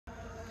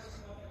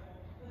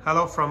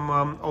Hello from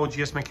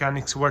OGS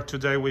Mechanics, where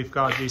today we've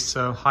got this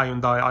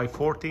Hyundai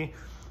i40.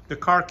 The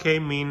car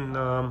came in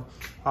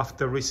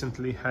after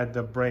recently had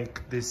the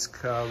brake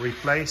disc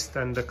replaced,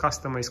 and the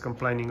customer is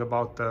complaining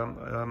about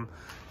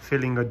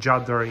feeling a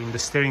judder in the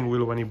steering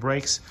wheel when he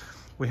brakes.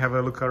 We have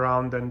a look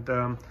around,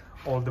 and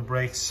all the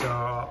brakes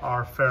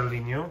are fairly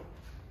new.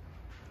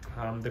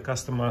 The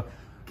customer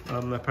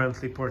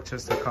apparently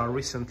purchased the car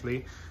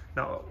recently.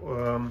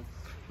 Now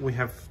we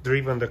have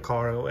driven the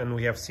car and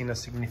we have seen a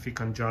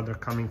significant judder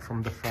coming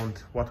from the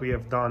front. What we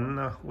have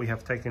done, we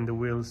have taken the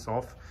wheels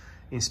off,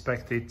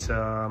 inspected,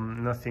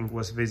 nothing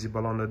was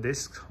visible on the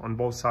disc on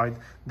both sides.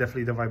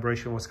 Definitely the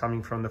vibration was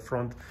coming from the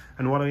front.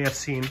 And what we have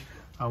seen,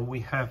 we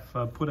have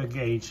put a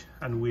gauge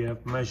and we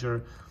have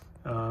measured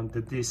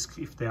the disc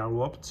if they are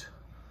warped.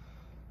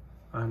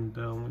 And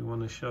we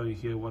want to show you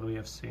here what we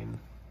have seen.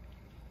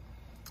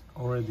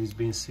 Already it's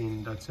been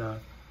seen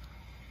that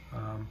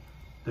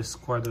there's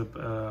quite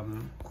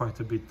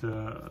a bit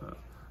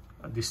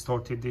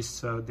distorted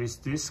this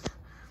disc.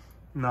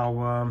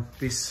 Now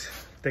this,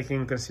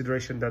 taking in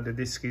consideration that the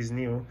disc is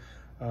new,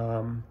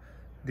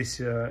 this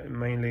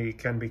mainly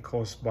can be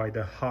caused by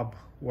the hub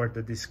where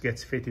the disc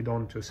gets fitted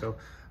onto. So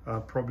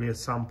probably at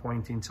some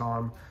point in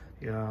time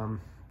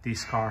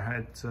this car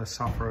had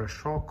suffered a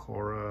shock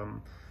or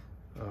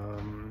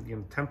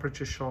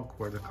temperature shock,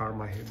 where the car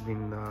might have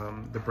been,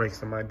 the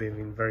brakes might have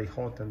been very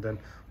hot, and then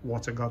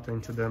water got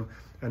into them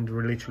and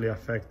literally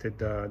affected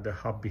the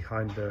hub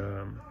behind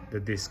the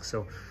disc.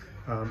 So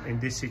in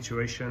this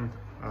situation,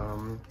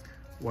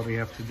 what we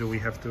have to do, we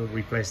have to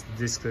replace the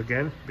disc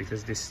again,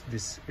 because this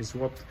is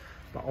warped,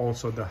 but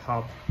also the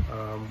hub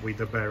with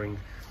the bearing.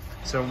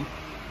 So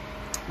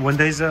when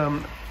there's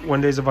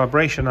a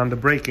vibration on the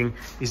braking,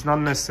 it's not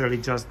necessarily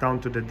just down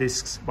to the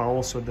discs, but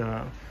also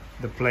the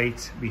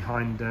plate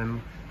behind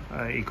them.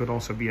 It could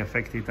also be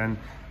affected, and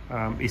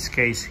its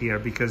case here,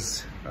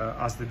 because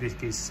as the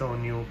disc is so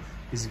new,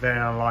 it's very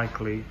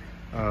unlikely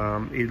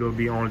it will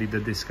be only the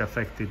disc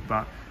affected,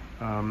 but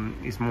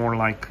it's more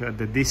like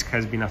the disc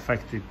has been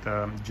affected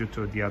due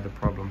to the other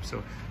problem.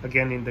 So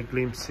again, in the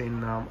glimpse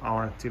in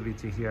our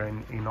activity here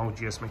in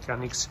OGS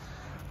Mechanics,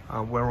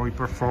 where we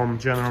perform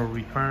general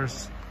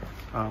repairs,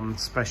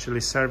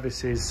 specialist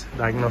services,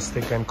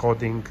 diagnostic and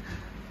coding,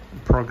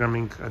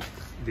 programming at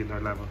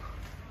dealer level.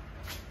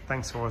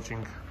 Thanks for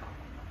watching.